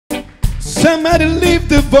Somebody lift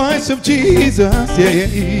the voice of Jesus. Yeah,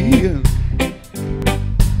 yeah.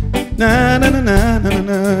 Na na na na na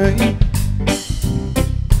na.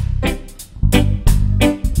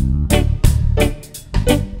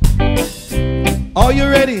 Are you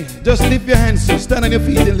ready? Just lift your hands. So stand on your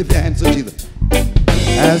feet and lift your hands to Jesus.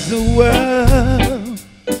 As the world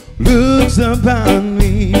looks upon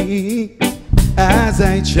me, as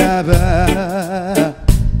I travel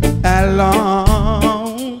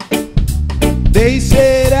along, they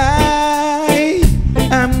said I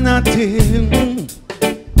am nothing,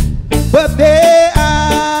 but they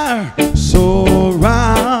are so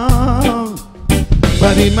wrong.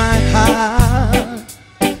 But in my heart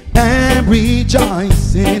I'm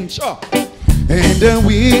rejoicing, and I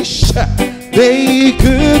wish they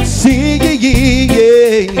could see.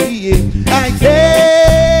 I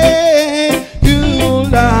thank you,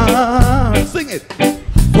 Lord, sing it,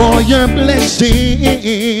 for your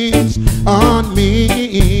blessings on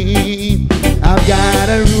me. I've got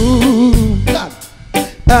a room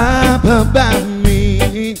up above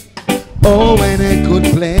me, oh, and a good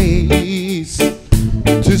place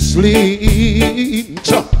to sleep.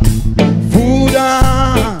 Food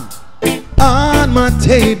on my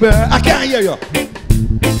table, I can't hear you.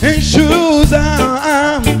 And shoes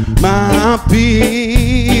on my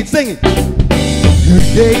feet. Sing it. You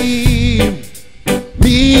gave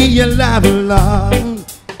me your love, love,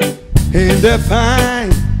 and a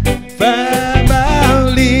fine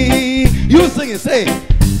family. You sing it, say it.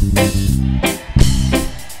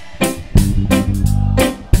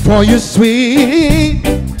 For your sweet.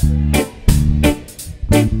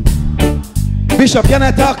 Bishop, can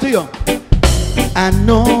I talk to you? I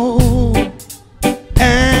know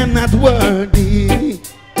I'm not worthy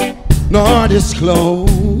nor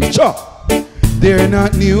disclosure. They're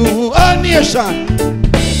not new. Oh, nation,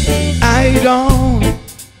 I don't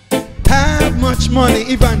have much money,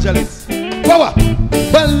 evangelist, power,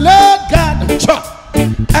 but Lord God,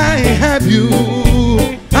 I have you.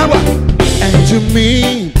 And to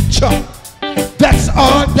me, that's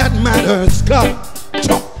all that matters, God.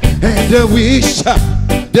 And I wish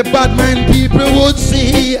the bad mind people would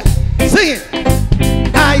see. Sing it.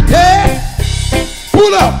 I dare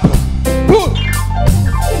pull up, pull.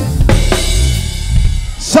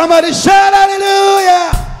 Somebody shout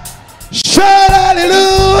hallelujah, shout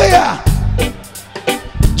hallelujah.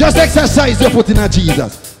 Just exercise your foot in a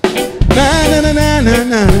Jesus. Na na na na na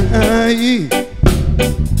na.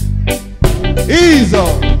 Ease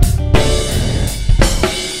up.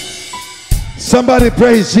 Somebody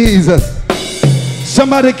praise Jesus.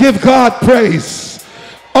 Somebody give God praise.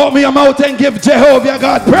 Open your mouth and give Jehovah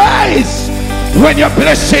God praise. When your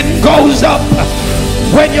blessing goes up,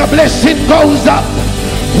 when your blessing goes up,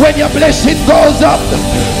 when your blessing goes up,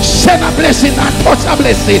 send a blessing and touch a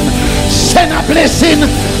blessing. Send a blessing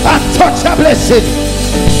and touch a blessing.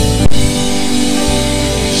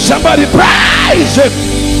 Somebody praise him.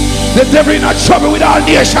 The devil in a trouble with our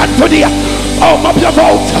nation today. Open up your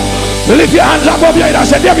mouth. Lift your hands above your head and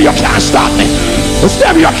say, devil, you can't stop me.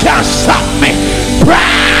 Devil, you can't stop me.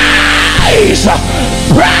 Praise,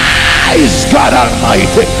 praise God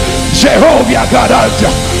Almighty, Jehovah God Almighty,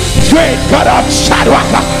 great God of Shadrach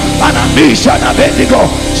and a mission of Abednego.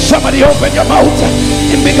 Somebody open your mouth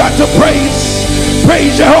and begin to praise.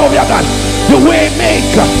 Praise Jehovah God, the way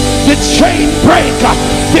maker, the chain breaker,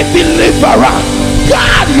 the deliverer.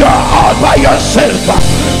 God, you're all by yourself.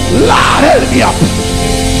 Lord, help me up.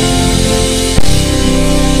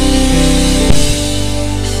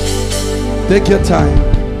 Take your time.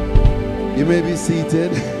 You may be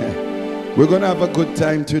seated. We're going to have a good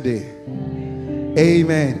time today.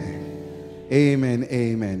 Amen. Amen.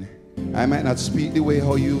 Amen. I might not speak the way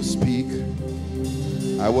how you speak.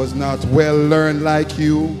 I was not well learned like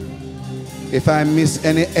you. If I miss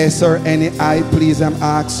any S or any I, please, I'm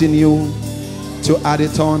asking you to add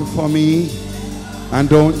it on for me. And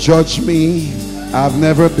don't judge me. I've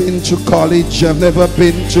never been to college. I've never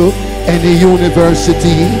been to any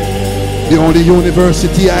university. The only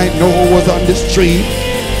university I know was on the street.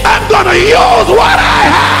 I'm gonna use what I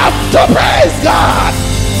have to praise God.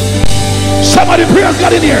 Somebody praise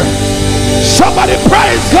God in here. Somebody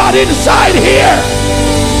praise God inside here.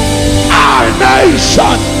 Our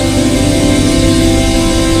nation.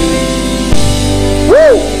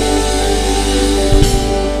 Woo!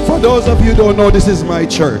 For those of you who don't know, this is my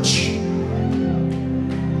church.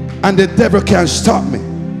 And the devil can't stop me.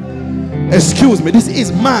 Excuse me, this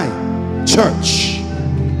is my church.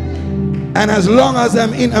 And as long as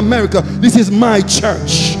I'm in America, this is my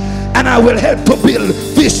church. And I will help to build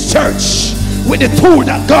this church. with the tool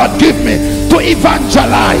that God give me to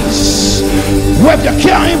evangelize. When you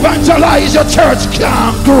can't evangelize, your church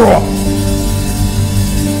can't grow.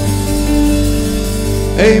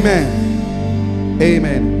 Amen.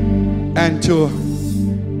 Amen. And to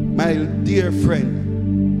my dear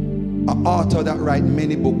friend, an author that writes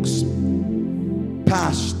many books,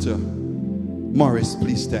 Pastor Morris,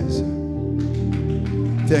 please stand, sir.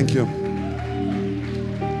 Thank you.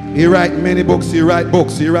 He writes many books, he writes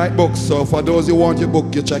books. So for those who want your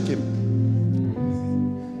book, you check him.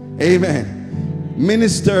 Amen.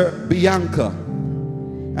 Minister Bianca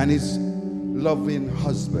and his loving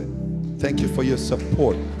husband, thank you for your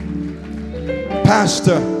support.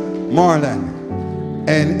 Pastor Marlon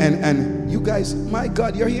and you guys, my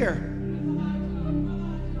God, you're here.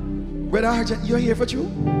 Brother Argent, you're here for you.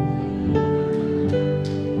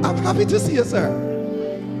 I'm happy to see you, sir.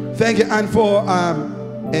 Thank you. And for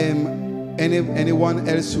anyone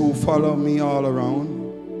else who follow me all around,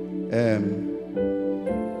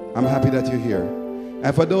 I'm happy that you're here.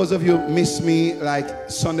 And for those of you who miss me, like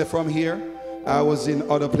Sunday from here, I was in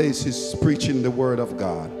other places preaching the word of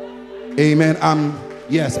God. Amen.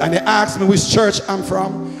 Yes, and they asked me which church I'm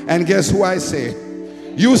from, and guess who I say?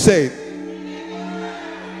 You say,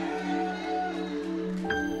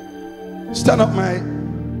 stand up, my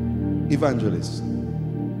evangelist.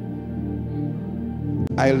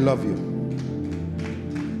 I love you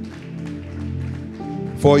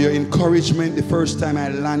for your encouragement. The first time I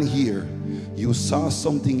land here, you saw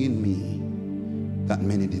something in me that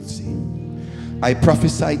many didn't see. I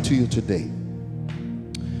prophesied to you today.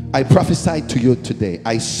 I prophesied to you today.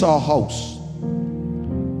 I saw a house.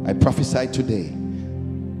 I prophesied today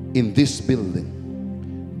in this building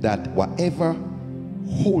that whatever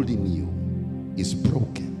holding you is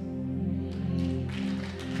broken.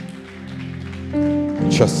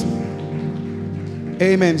 Trust me.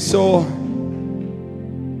 Amen. So,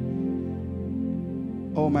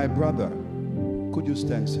 oh my brother, could you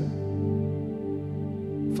stand, sir?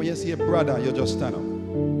 For you see a brother, you just stand up.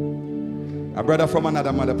 A brother from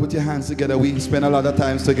another mother, put your hands together. We spend a lot of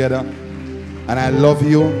times together, and I love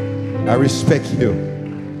you, I respect you.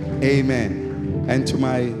 Amen. And to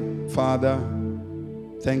my father,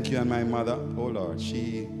 thank you. And my mother, oh Lord,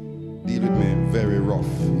 she deal with me very rough,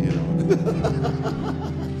 you know.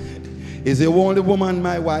 Is the only woman,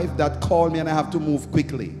 my wife, that called me and I have to move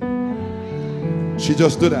quickly. She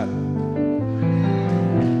just do that.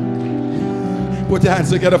 Put your hands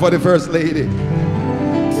together for the first lady.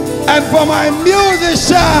 And for my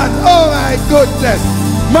musician, oh my goodness,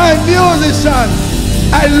 my musician,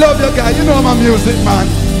 I love you guys. You know I'm a music man.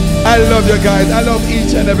 I love you guys. I love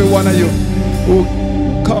each and every one of you who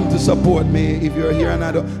come to support me. If you're here and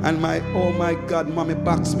I don't, and my, oh my God, mommy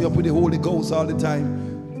backs me up with the Holy Ghost all the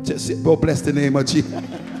time. Just sit, oh, bless the name of Jesus.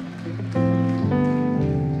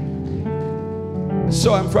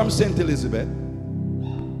 So I'm from St. Elizabeth.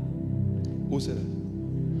 Who said that?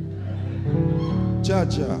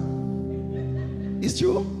 Jaja. It's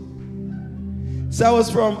true. So I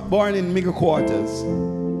was born in Middle Quarters.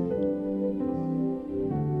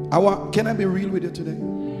 Can I be real with you today?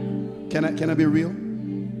 Can I be real?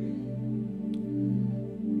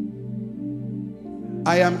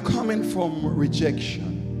 I am coming from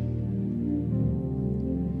rejection.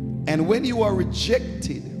 And when you are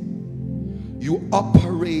rejected, you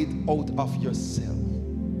operate out of yourself.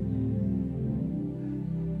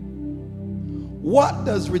 What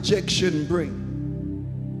does rejection bring?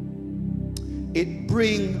 It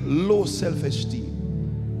brings low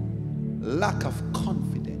self-esteem, lack of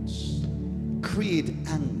confidence, create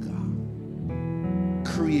anger,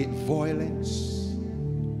 create violence,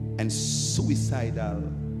 and suicidal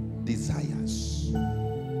desires.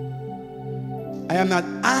 I am not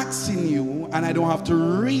asking you, and I don't have to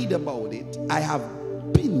read about it. I have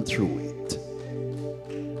been through it.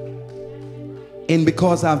 And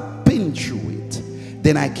because I've been through it,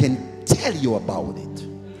 then I can tell you about it.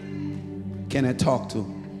 Can I talk to?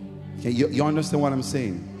 You understand what I'm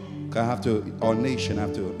saying? I have to, our nation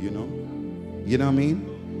have to, you know what I mean?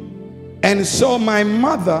 And so my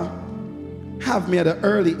mother have me at an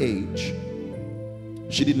early age.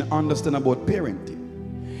 She didn't understand about parenting.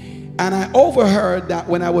 And I overheard that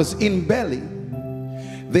when I was in belly,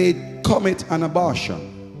 they commit an abortion.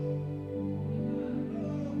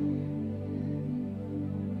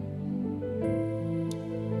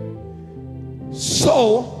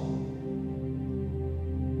 So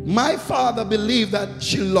my father believed that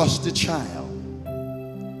she lost the child.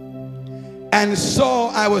 And so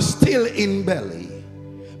I was still in belly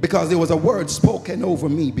because there was a word spoken over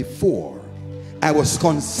me before I was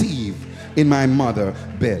conceived in my mother's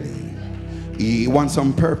belly. You want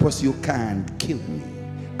some purpose, you can't kill me.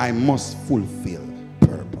 I must fulfill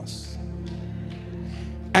purpose.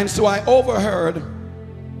 And so I overheard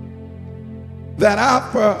that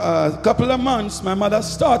after a couple of months, my mother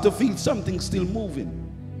started to feel something still moving.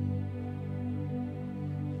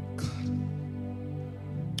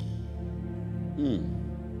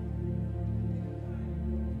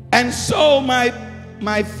 And so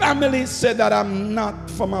my family said that I'm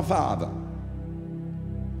not for my father.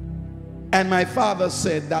 And my father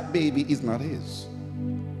said that baby is not his.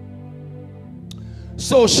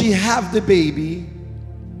 So she had the baby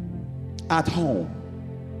at home.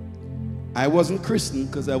 I wasn't christened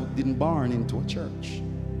because I didn't born into a church.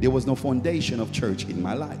 There was no foundation of church in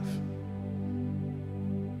my life.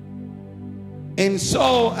 And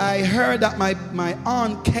so I heard that my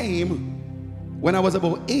aunt came when I was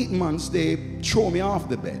about 8 months. They threw me off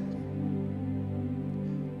the bed.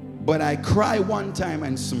 But I cried one time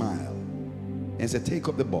and smiled and said, take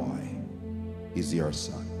up the boy, he's your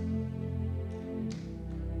son.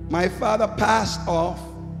 My father passed off.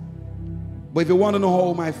 But if you want to know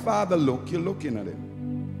how my father looked, you're looking at him.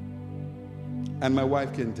 And my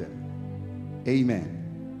wife can tell. Amen.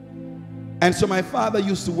 And so my father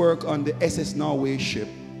used to work on the SS Norway ship,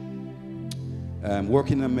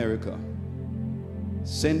 working in America,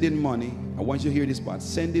 sending money. I want you to hear this part.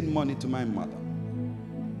 Sending money to my mother.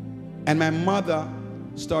 And my mother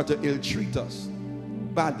started to ill-treat us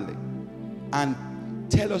badly and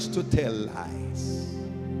tell us to tell lies.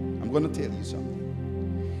 I'm going to tell you something.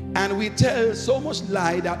 And we tell so much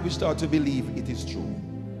lie that we start to believe it is true.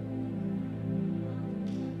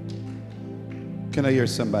 Can I hear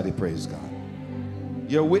somebody praise God?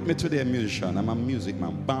 You're with me today, musician. I'm a music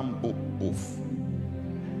man. Bam, boof, boof.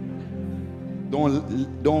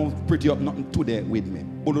 Don't pretty up nothing today with me.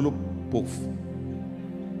 Poof.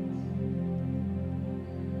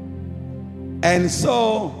 And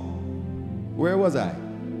so, where was I?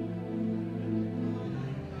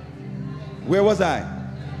 Where was I?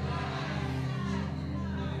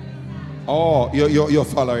 Oh, you're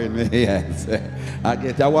following me. Yes.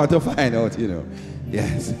 I want to find out, you know.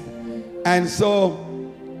 Yes. And so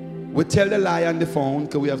we tell the lie on the phone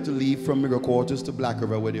because we have to leave from Mirror Quarters to Black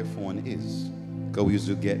River where their phone is. Because we used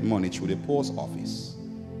to get money through the post office.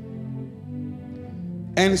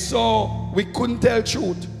 And so we couldn't tell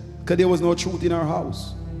truth because there was no truth in our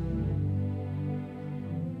house.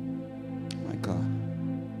 My God.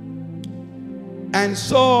 And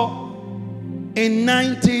so in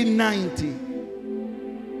 1990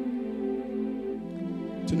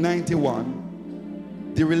 to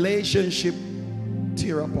 91, the relationship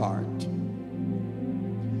tear apart.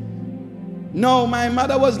 No, my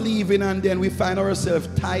mother was leaving and then we find ourselves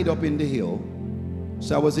tied up in the hill.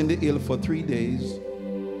 So I was in the hill for 3 days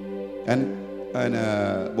and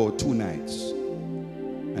about 2 nights.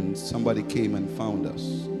 And somebody came and found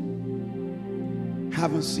us.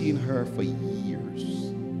 Haven't seen her for years.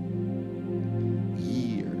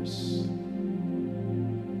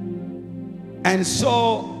 And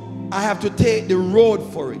so I have to take the road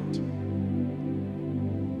for it.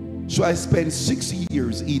 So I spent 6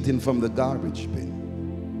 years eating from the garbage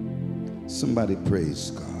bin. Somebody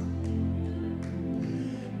praise God.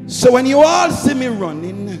 So when you all see me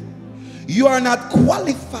running, you are not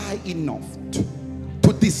qualified enough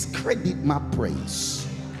to discredit my praise.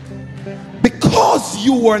 Because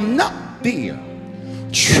you were not there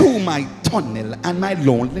through my tunnel and my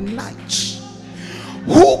lonely nights.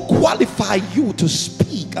 Who qualify you to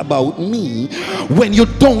speak about me when you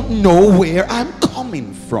don't know where I'm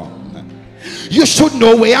coming from? You should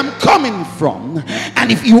know where I'm coming from.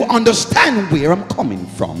 And if you understand where I'm coming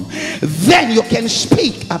from, then you can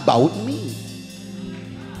speak about me.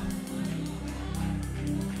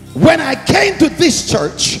 When I came to this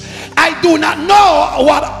church, I do not know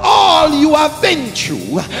what all you have been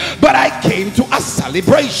through, but I came to a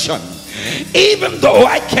celebration. Even though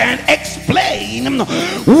I can't explain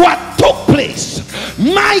what took place,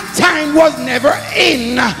 my time was never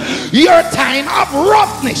in your time of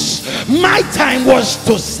roughness. My time was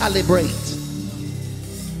to celebrate.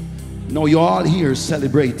 No, you're all here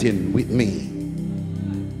celebrating with me.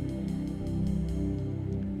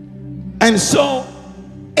 And so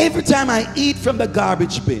every time I eat from the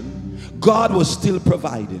garbage bin, God was still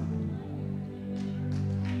providing.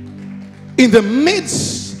 In the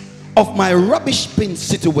midst of my rubbish bin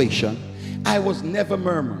situation, I was never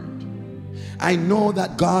murmured. I know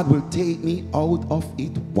that God will take me out of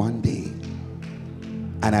it one day,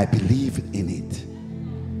 and I believe in it.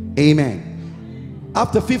 Amen.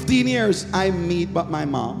 After 15 years, I meet but my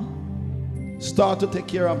mom, start to take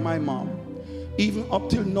care of my mom. Even up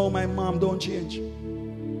till now, my mom don't change.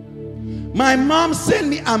 My mom sent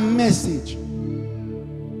me a message.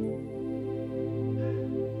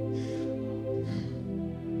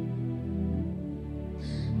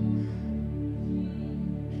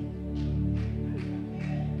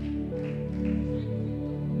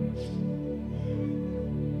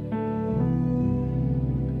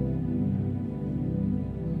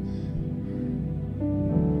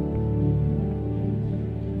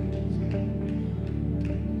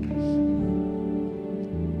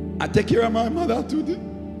 I take care of my mother today.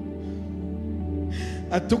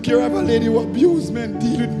 I took care of a lady who abused me and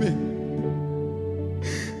deal with me.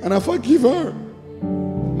 And I forgive her.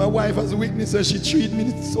 My wife has witnessed her, she treated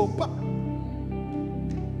me so bad.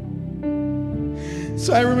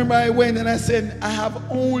 So I remember I went and I said, I have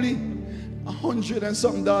only $100 and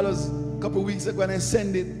something a couple of weeks ago, and I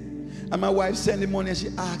send it. And my wife sent the money and she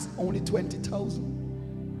asked only $20,000.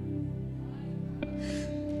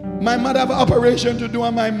 My mother have an operation to do,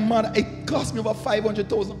 and my mother, it cost me over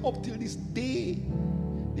 $500,000 up till this day.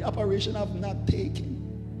 The operation have not taken.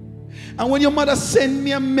 And when your mother sent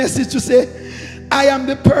me a message to say, I am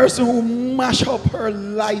the person who mashed up her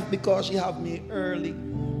life because she have me early.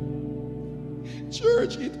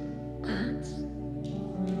 Church, it hurts.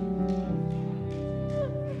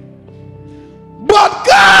 But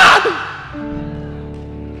God!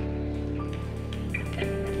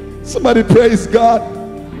 Somebody praise God.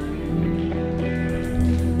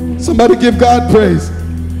 Somebody give God praise.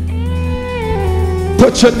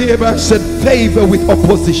 Touch your neighbor and say, favor with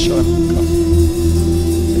opposition.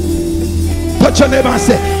 Touch your neighbor and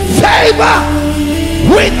say, favor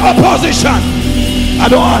with opposition. I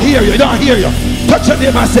don't hear you. I don't hear you. Touch your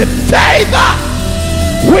neighbor and say, favor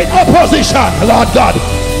with opposition. Lord God,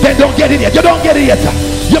 then don't get it yet. You don't get it yet.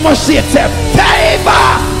 You must see it. Say,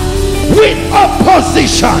 favor with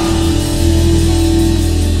opposition.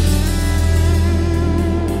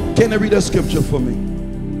 Can I read a scripture for me?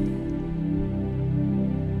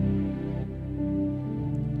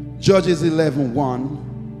 Judges 11:1,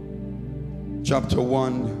 chapter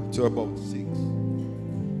 1 to about 6.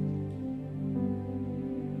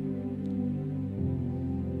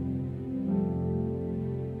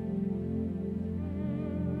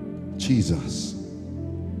 Jesus.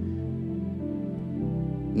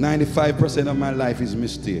 95% of my life is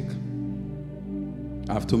mistake.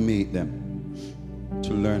 I have to make them,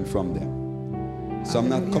 to learn from them. So I'm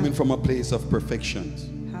not coming from a place of perfections,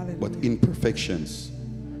 but imperfections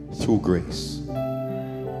through grace.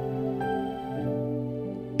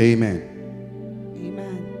 Amen.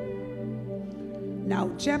 Amen. Now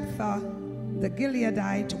Jephthah the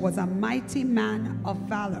Gileadite was a mighty man of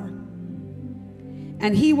valor,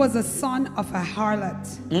 and he was a son of a harlot.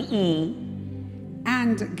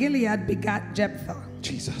 And Gilead begat Jephthah.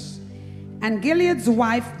 Jesus. And Gilead's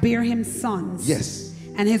wife bare him sons. Yes.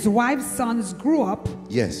 And his wife's sons grew up.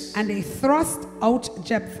 Yes. And they thrust out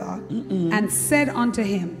Jephthah and said unto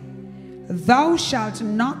him, Thou shalt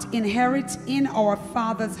not inherit in our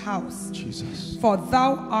father's house. Jesus. For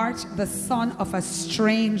thou art the son of a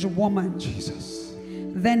strange woman. Jesus.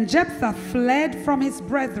 Then Jephthah fled from his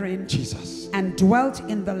brethren. Jesus. And dwelt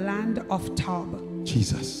in the land of Tob.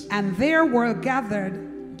 Jesus. And there were gathered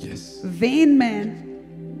vain men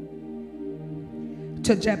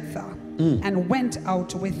to Jephthah, and went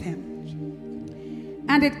out with him.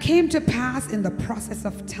 And it came to pass in the process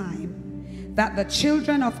of time that the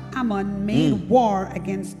children of Ammon made war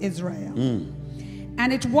against Israel.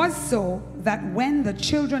 And it was so that when the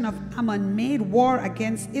children of Ammon made war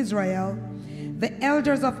against Israel, the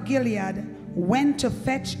elders of Gilead went to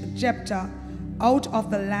fetch Jephthah out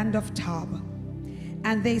of the land of Tob.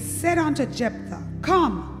 And they said unto Jephthah,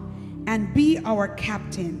 Come and be our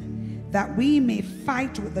captain, that we may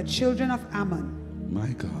fight with the children of Ammon. My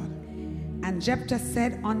God. And Jephthah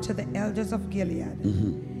said unto the elders of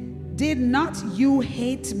Gilead, Did not you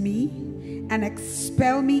hate me and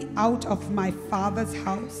expel me out of my father's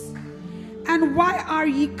house? And why are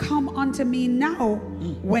ye come unto me now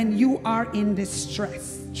when you are in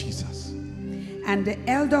distress? Jesus. And the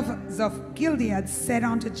elders of Gilead said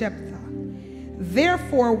unto Jephthah,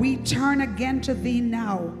 Therefore we turn again to thee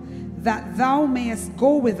now, that thou mayest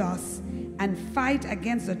go with us and fight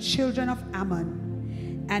against the children of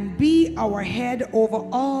Ammon, and be our head over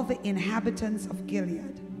all the inhabitants of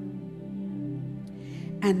Gilead.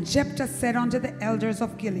 And Jephthah said unto the elders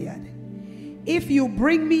of Gilead, If you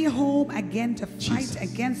bring me home again to fight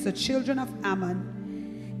against the children of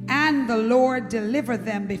Ammon, and the Lord deliver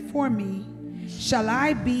them before me, shall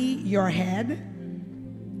I be your head?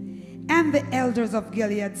 And the elders of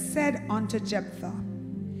Gilead said unto Jephthah,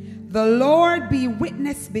 The Lord be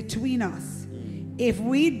witness between us, if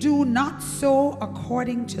we do not so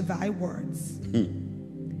according to thy words.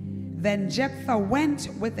 Then Jephthah went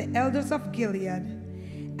with the elders of Gilead,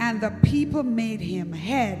 and the people made him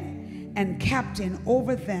head and captain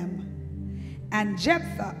over them. And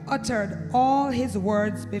Jephthah uttered all his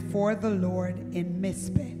words before the Lord in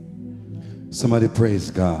Mizpeh. Somebody praise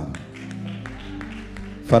God.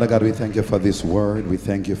 Father God, we thank you for this word. We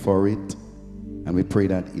thank you for it. And we pray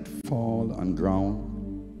that it fall on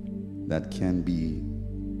ground that can be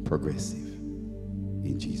progressive.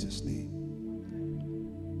 In Jesus' name.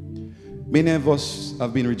 Many of us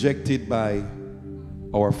have been rejected by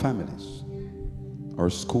our families, our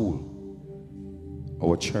school,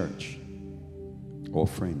 our church, our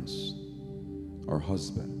friends, our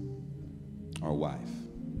husband, our wife.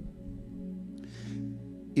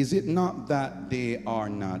 Is it not that they are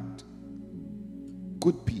not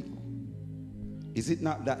good people? Is it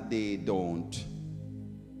not that they don't,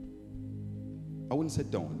 I wouldn't say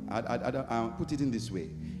don't, I'll put it in this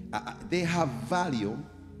way. They have value,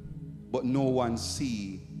 but no one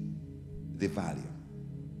see the value.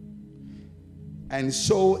 And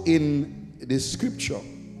so in the scripture,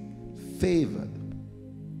 favored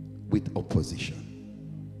with opposition.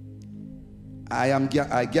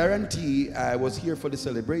 I guarantee I was here for the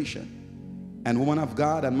celebration, and woman of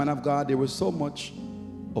God and man of God, there was so much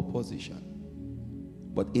opposition.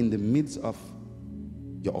 But in the midst of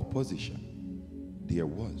your opposition, there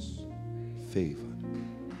was favor.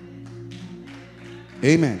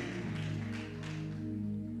 Amen.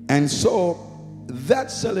 And so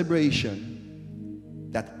that celebration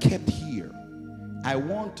that kept here, I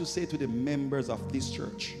want to say to the members of this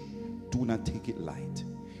church, do not take it light.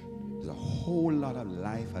 There's a whole lot of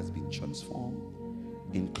life has been transformed,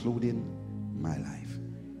 including my life.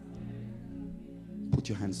 Put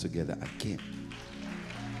your hands together again.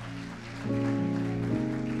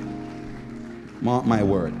 Mark my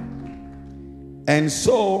word. And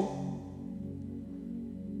so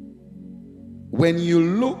when you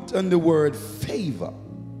looked on the word favor,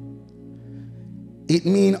 it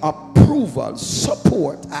means approval,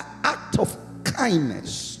 support, an act of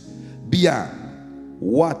kindness beyond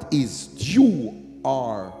what is due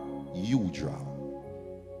or usual.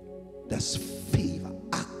 That's favor,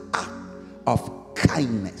 an act of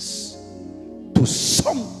kindness to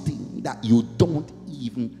something that you don't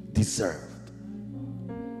even deserve.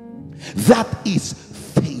 That is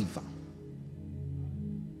favor.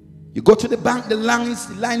 You go to the bank, the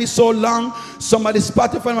line is so long, somebody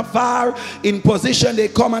spotted from afar in position, they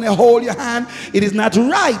come and they hold your hand. It is not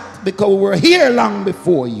right because we were here long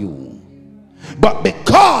before you. But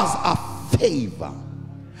because of favor,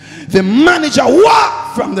 the manager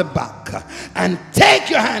walk from the back and take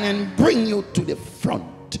your hand and bring you to the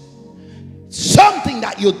front. Something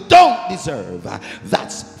that you don't deserve,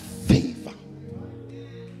 that's favor.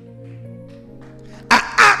 An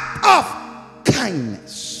act of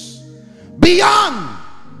kindness beyond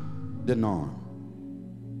the norm.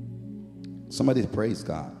 Somebody praise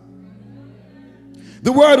God.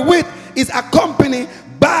 The word with is accompanied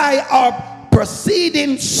by or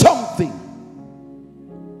preceding something.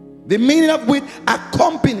 The meaning of with,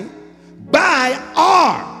 accompanied by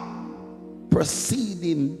or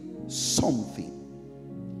preceding something.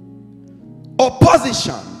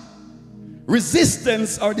 Opposition,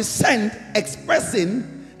 resistance or dissent expressing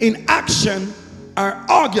in action or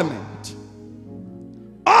argument,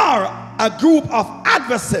 or a group of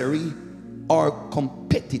adversary or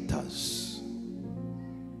competitors.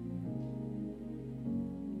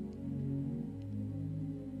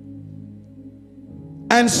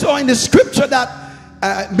 And so in the scripture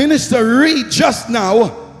that Minister read just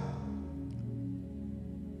now,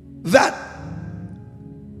 that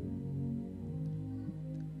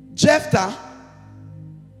Jephthah,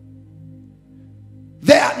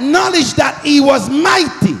 they acknowledged that he was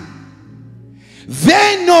mighty.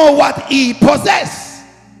 They know what he possessed.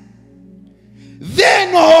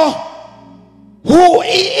 They know who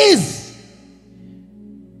he is.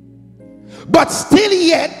 But still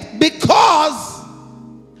yet, because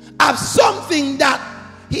of something that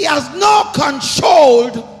he has no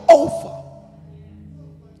control over.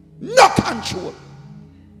 No control.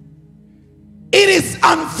 It is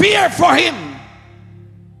unfair for him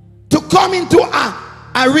to come into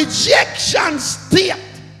a rejection state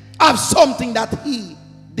of something that he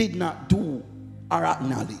did not do or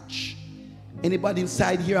acknowledge. Anybody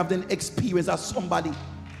inside here have an experience of somebody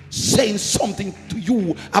saying something to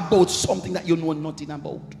you about something that you know nothing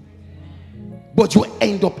about, but you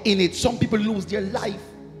end up in it? Some people lose their life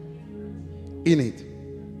in it.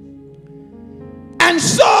 And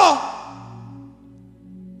so,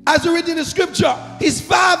 as we read in the scripture, his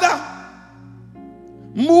father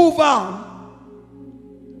move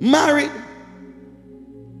on, married,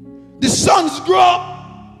 the sons grow up.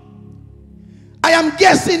 I am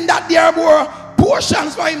guessing that there were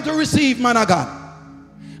portions for him to receive, man of God.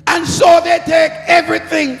 And so they take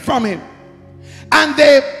everything from him and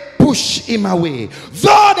they push him away,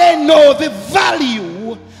 though they know the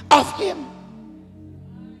value of him.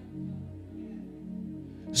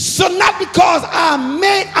 So not because I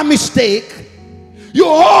made a mistake, you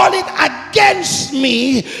hold it against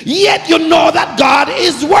me, yet you know that God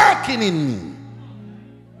is working in me.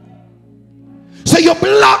 So you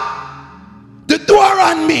block the door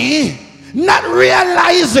on me, not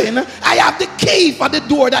realizing I have the key for the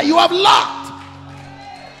door that you have locked.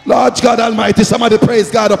 Lord God Almighty, somebody praise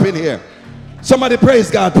God up in here. Somebody praise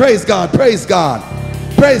God, praise God, praise God,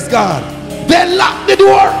 praise God. They lock the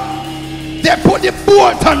door. They put the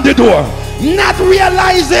bolt on the door, not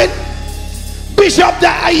realizing, Bishop,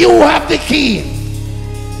 that you have the key.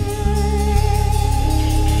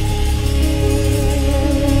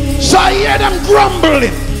 So I hear them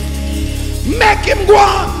grumbling. Make him go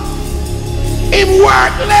on. Him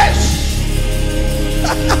worthless.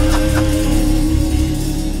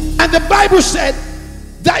 And the Bible said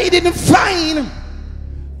that he didn't find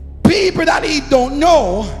people that he don't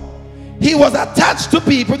know. He was attached to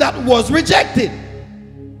people that was rejected.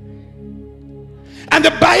 And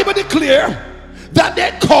the Bible declares that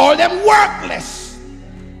they call them worthless.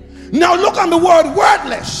 Now look on the word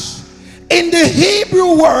worthless. In the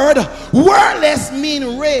Hebrew word, worthless means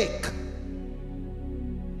rake.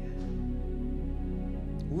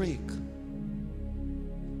 Rake.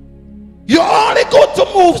 You're only good to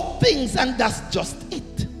move things and that's just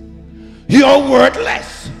it. You're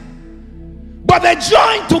worthless. But they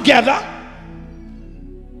join together.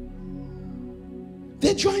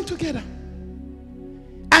 They join together.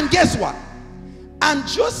 And guess what? I'm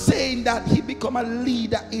just saying that he become a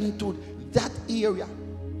leader into that area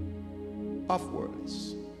of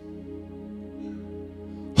worldliness.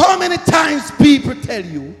 How many times people tell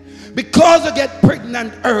you, because you get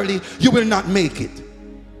pregnant early, you will not make it.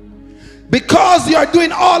 Because you are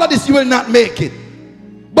doing all of this, you will not make it.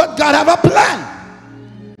 But God have a plan.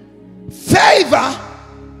 Favor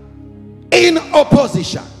in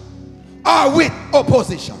opposition or with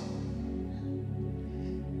opposition.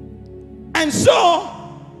 And so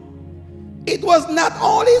it was not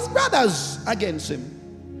only his brothers against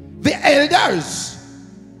him, the elders,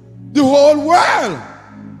 the whole world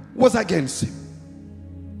was against him.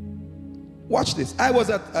 Watch this. I was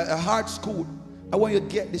at a hard school. I want you to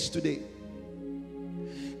get this today.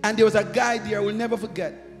 And there was a guy there I will never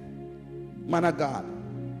forget, man of God.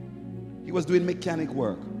 He was doing mechanic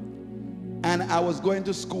work. And I was going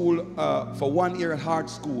to school for 1 year at hard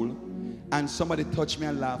school. And somebody touched me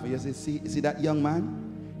and laughed. He said, see that young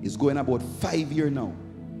man? He's going about 5 years now.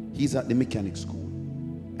 He's at the mechanic school.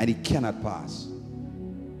 And he cannot pass.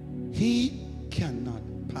 He cannot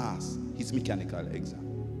pass his mechanical exam.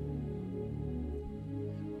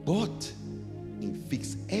 But he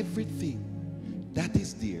fixed everything that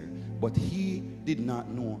is there. But he did not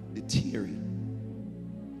know the theory.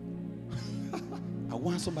 I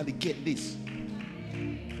want somebody to get this.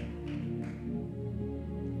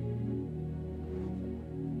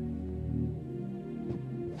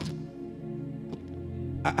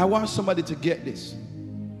 I want somebody to get this.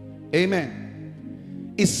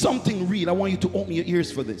 Amen. It's something real. I want you to open your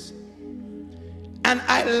ears for this. And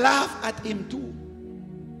I laugh at him too.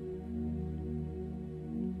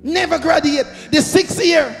 Never graduate. The 6th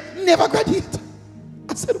year, never graduate.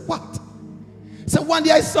 I said, what? So one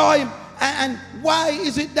day I saw him, and why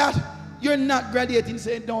is it that you're not graduating? He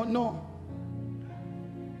said, don't know.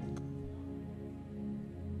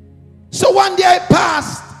 So one day I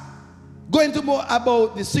passed, going to more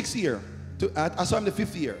about the 6th year. I saw him the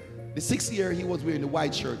 5th year. The 6th year, he was wearing the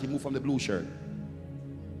white shirt. He moved from the blue shirt.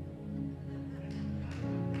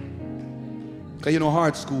 Because you know,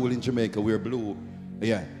 hard school in Jamaica, we're blue.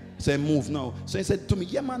 Yeah. So he moved now. So he said to me,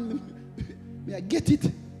 yeah, man, may I get it?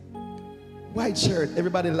 White shirt.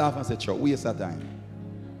 Everybody laughed and said, sure, waste of time.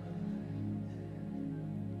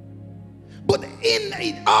 But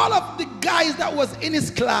in all of the guys that was in his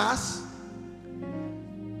class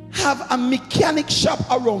have a mechanic shop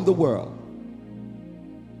around the world.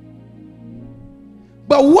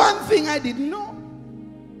 But one thing I didn't know,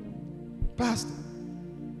 Pastor,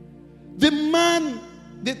 the man,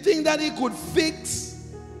 the thing that he could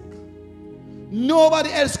fix,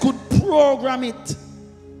 nobody else could program it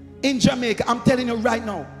in Jamaica. I'm telling you right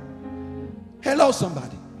now. Hello,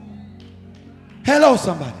 somebody. Hello,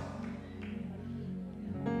 somebody.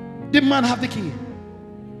 The man have the key.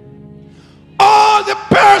 All the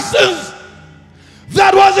persons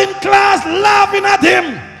that was in class laughing at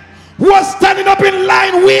him was standing up in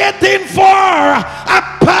line waiting for a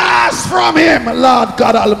pass from him. Lord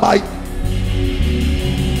God Almighty.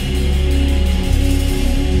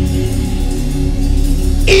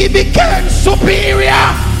 He became superior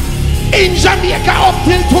in Jamaica up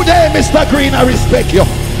till today. Mr. Green, I respect you.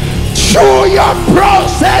 Through your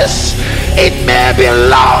process, it may be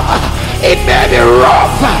long, it may be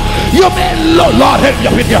rough, you may, Lord help me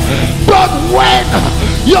up in here, but when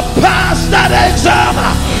you pass that exam,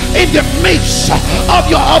 in the midst of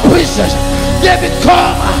your opposition, they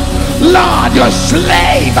become, Lord, your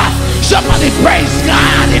slave. Somebody praise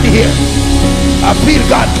God in here. I feel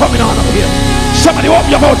God coming on up here. Somebody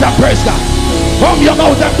open your mouth and praise God. Open your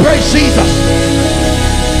mouth and praise Jesus.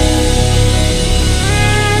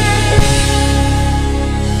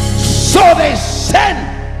 So they sent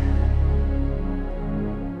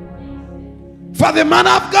for the man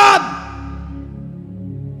of God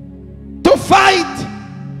to fight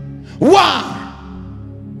war.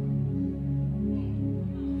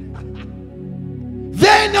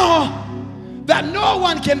 They know that no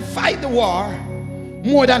one can fight the war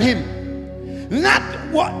more than him. Not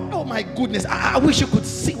what, oh my goodness, I wish you could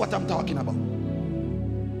see what I'm talking about.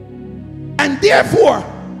 And therefore,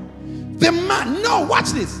 the man, no, watch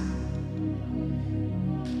this.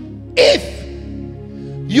 If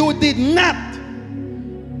you did not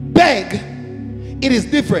beg, it is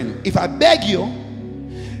different. If I beg you,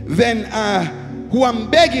 then who I'm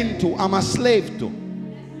begging to, I'm a slave to.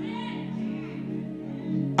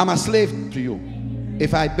 I'm a slave to you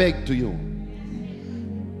if I beg to you.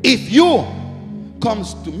 If you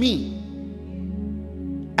comes to me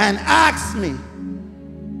and asks me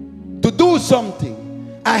to do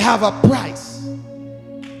something, I have a price.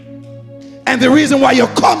 And the reason why you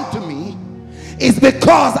come to me is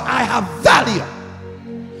because I have value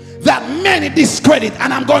that many discredit,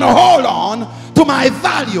 and I'm going to hold on to my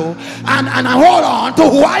value and I hold on to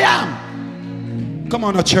who I am. Come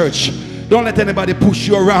on, church. Don't let anybody push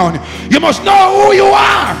you around. You must know who you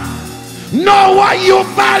are, know what you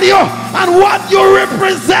value and what you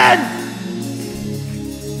represent.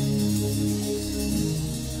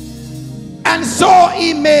 And so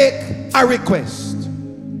he make a request.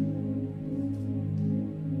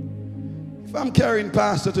 If I'm carrying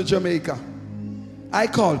pastor to Jamaica, I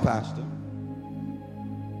call pastor.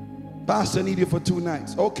 Pastor, need you for 2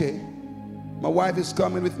 nights. Okay. My wife is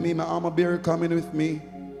coming with me. My armor bearer coming with me.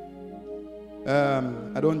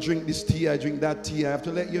 I don't drink this tea. I drink that tea. I have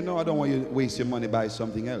to let you know I don't want you to waste your money by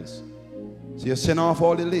something else. So you send off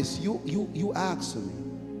all the lists. You ask me.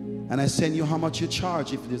 And I send you how much you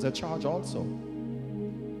charge if there's a charge also.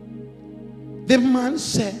 The man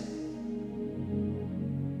said,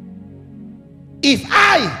 if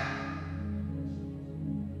I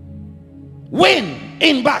win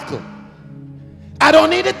in battle, I don't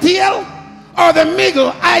need the tail or the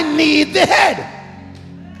middle, I need the head.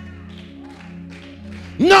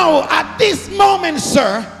 No, at this moment,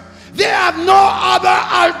 sir, they have no other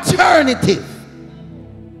alternative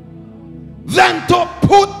than to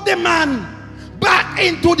put the man back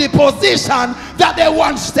into the position that they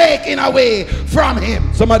once taken away from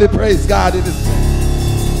him. Somebody praise God in this.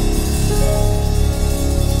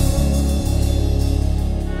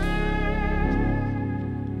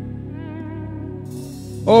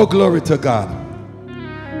 Oh, glory to God.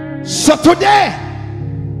 So today,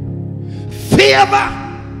 favor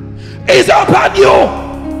is upon you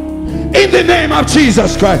in the name of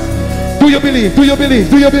Jesus Christ. Do you believe? Do you believe?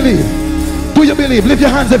 Do you believe? Do you believe? Lift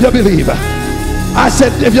your hands if you believe. I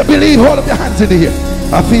said, if you believe, hold up your hands in the air.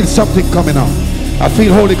 I feel something coming on. I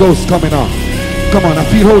feel Holy Ghost coming on. Come on, I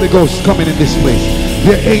feel Holy Ghost coming in this place.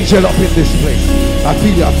 The angel up in this place. I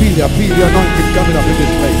feel you, I feel you, I feel the anointing coming up in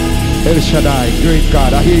this place. El Shaddai, great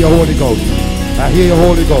God, I hear your Holy Ghost. I hear your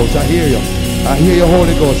Holy Ghost, I hear you. I hear your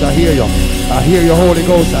Holy Ghost, I hear you. I hear your Holy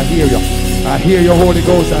Ghost, I hear you. I hear your Holy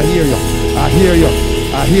Ghost, I hear you. I hear you.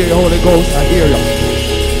 I hear your Holy Ghost, I hear you.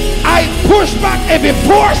 I push back every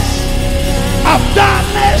force of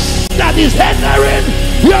darkness that is hindering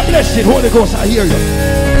your blessing. Holy Ghost, I hear you.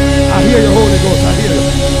 I hear your Holy Ghost, I hear you.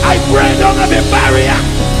 I break down every barrier,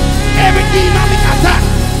 every demonic attack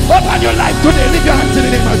upon your life today. Lift your hands in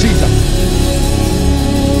the name of Jesus.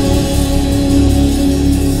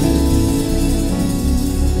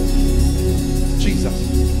 Jesus.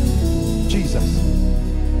 Jesus.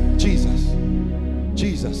 Jesus.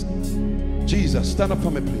 Jesus. Jesus. Stand up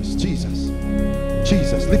for me, please. Jesus.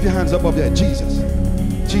 Jesus. Lift your hands above there. Jesus.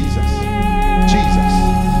 Jesus. Jesus.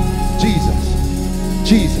 Jesus.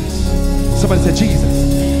 Jesus. Somebody say Jesus.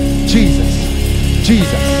 Jesus.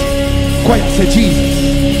 Jesus. Quiet, say Jesus.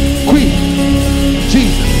 Queen.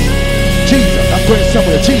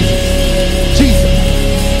 somewhere. Jesus, Jesus,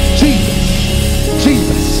 Jesus,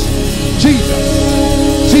 Jesus, Jesus,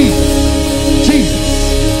 Jesus,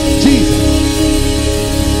 Jesus, Jesus.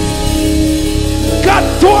 God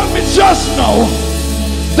told me just now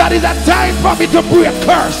that is a time for me to break a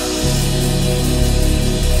curse.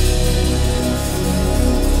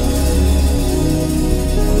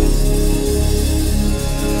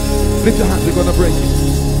 Lift your hands, we're going to break it.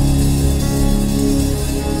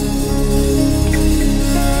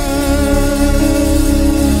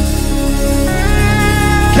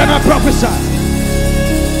 Can I prophesy?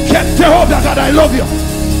 Can Jehovah God, I love you.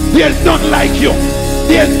 There's none like you.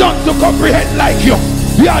 There's none to comprehend like you.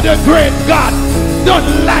 You are the great God.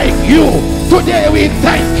 None like you. Today we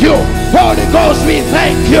thank you. Holy Ghost, we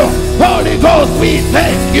thank you. Holy Ghost, we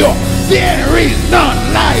thank you. There is none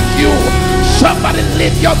like you. Somebody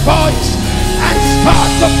lift your voice and start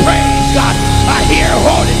to praise God. I hear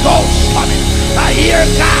Holy Ghost coming. I hear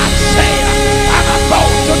God saying, I'm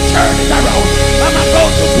about to turn it around. I'm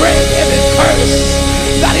about to break every curse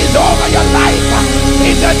that is over your life.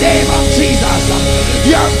 In the name of Jesus,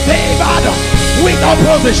 you're favored with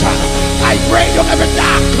opposition. I pray you every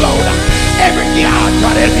dark cloud, every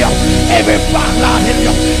God in you, every backlog in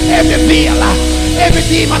you, every veil, every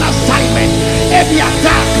demon assignment, every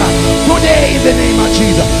attack today in the name of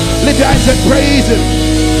Jesus. Lift your hands and praise him.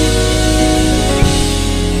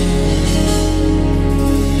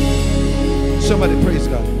 Somebody praise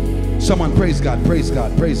God. Someone praise God, praise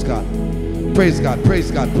God, praise God. Praise God,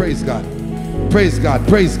 praise God, praise God. Praise God,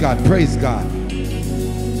 praise God, praise God.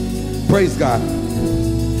 Praise God.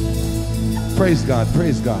 Praise God,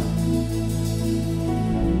 praise God.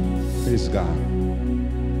 Praise God.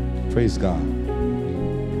 Praise God.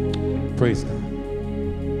 Praise God.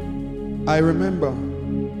 I remember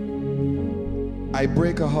I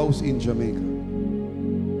break a house in Jamaica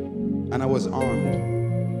and I was armed.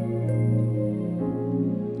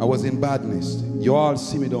 I was in badness. You all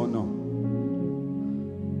see me, don't know.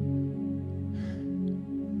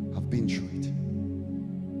 I've been through it.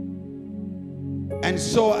 And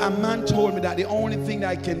so a man told me that the only thing that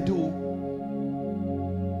I can do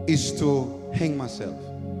is to hang myself.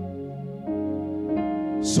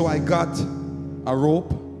 So I got a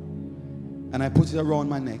rope and I put it around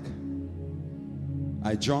my neck.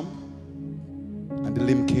 I jumped and the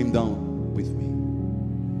limb came down with me.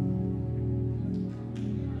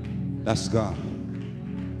 That's God.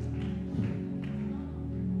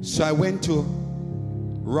 So I went to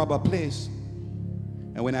rob a place,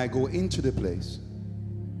 and when I go into the place,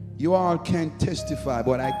 you all can't testify,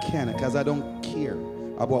 but I can, because I don't care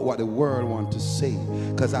about what the world wants to say,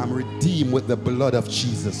 because I'm redeemed with the blood of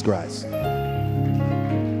Jesus Christ.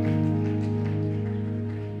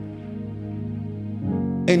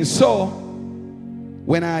 And so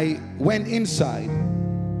when I went inside,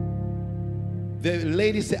 the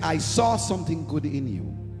lady said, I saw something good in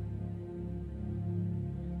you.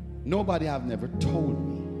 Nobody have never told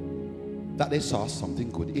me that they saw something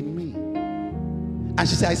good in me. And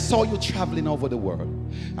she said, I saw you traveling over the world.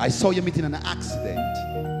 I saw you meeting an accident.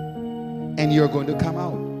 And you're going to come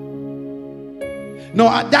out. No,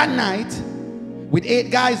 at that night, with 8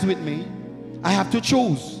 guys with me, I have to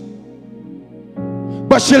choose.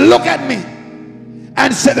 But she looked at me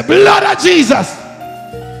and said, the blood of Jesus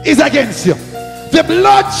is against you. The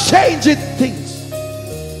blood changed things.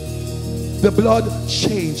 The blood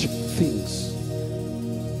changed things.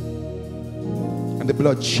 And the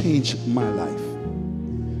blood changed my life.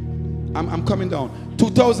 I'm coming down.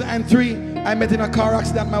 2003, I met in a car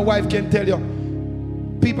accident. My wife can tell you.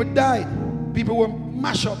 People died. People were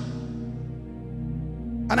mashed up.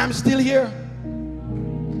 And I'm still here.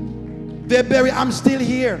 They're buried. I'm still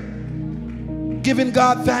here. Giving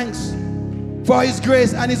God thanks for his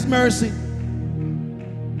grace and his mercy.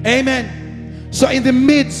 Amen. So in the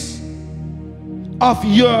midst of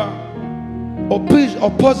your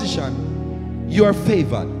opposition, you are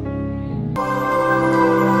favored.